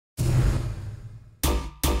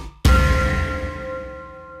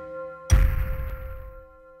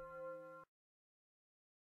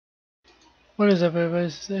What is up, everybody?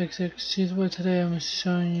 This is XeXMenu1.2. Today I'm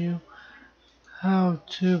showing you how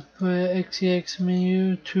to put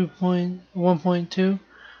XeXMenu 2.1.2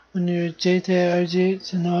 on your Jtag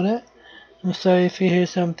RGH and all that. I'm sorry if you hear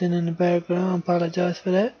something in the background. I apologize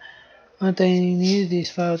for that. One thing you need,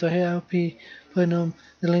 these files are here. I'll be putting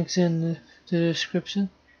the links in the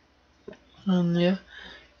description. Yeah,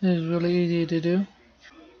 it's really easy to do.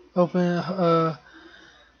 Open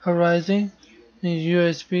Horizon,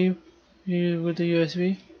 USB, with the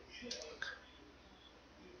USB.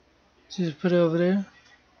 Just put it over there.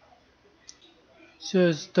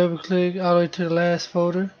 Just double click all the way to the last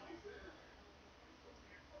folder.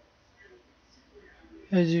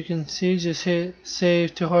 As you can see, just hit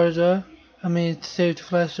save to hard drive. Save to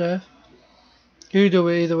flash drive. You do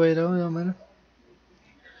it either way though, it don't matter.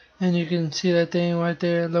 And you can see that thing right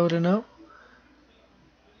there loading up.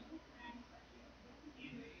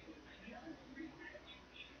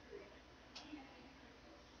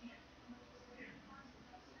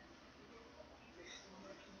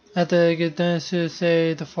 After I get done, it should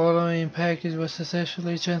say the following package was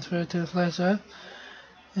successfully transferred to the flash drive.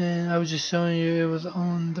 And I was just showing you it was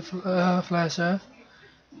on the flash drive.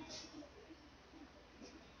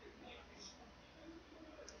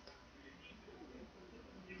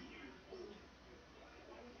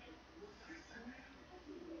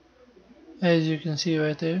 As you can see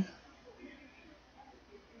right there.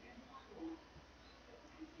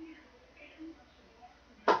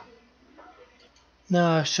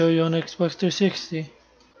 Now I'll show you on Xbox 360.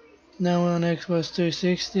 Now on Xbox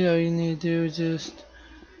 360, all you need to do is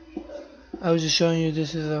I was just showing you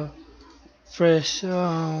this is a fresh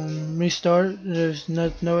restart. There's no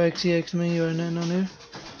XeXMenu or nothing on there.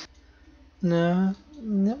 No,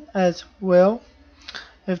 as well.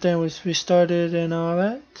 Everything was restarted and all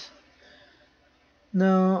that.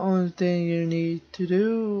 Now, only thing you need to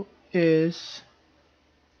do is,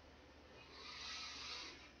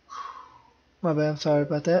 my bad. I'm sorry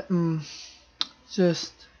about that.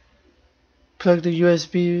 Just plug the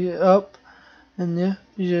USB up, and yeah,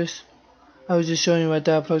 I was just showing you right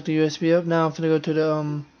there. I plugged the USB up. Now I'm gonna go to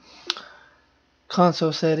the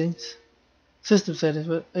console settings, system settings,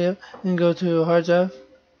 but yeah, and go to hard drive,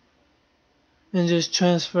 and just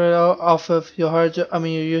transfer it off of your hard drive.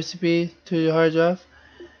 Your USB to your hard drive.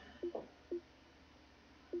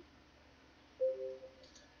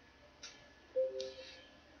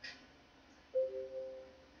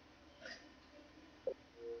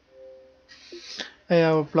 Hey,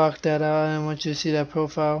 I will block that out. I didn't want you to see that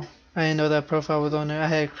profile. I didn't know that profile was on there. I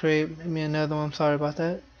had to create me another one. I'm sorry about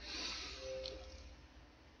that.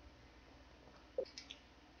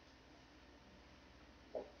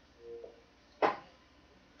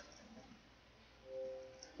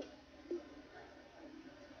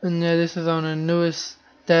 And yeah, this is on the newest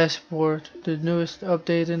dashboard, the newest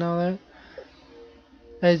update and all that.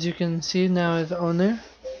 As you can see, now it's on there.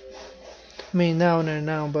 Not on there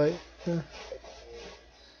now, but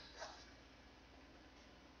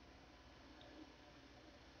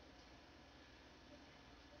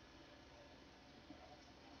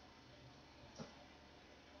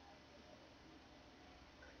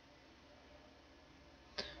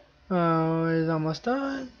it's almost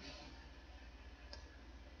done.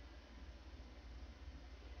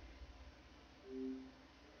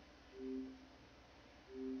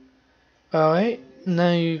 Alright,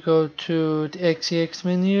 now you go to the XEX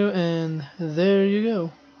menu, and there you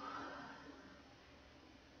go.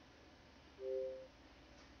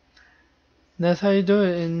 That's how you do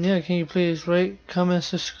it. And yeah, can you please rate, comment,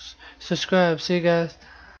 subscribe. See you guys.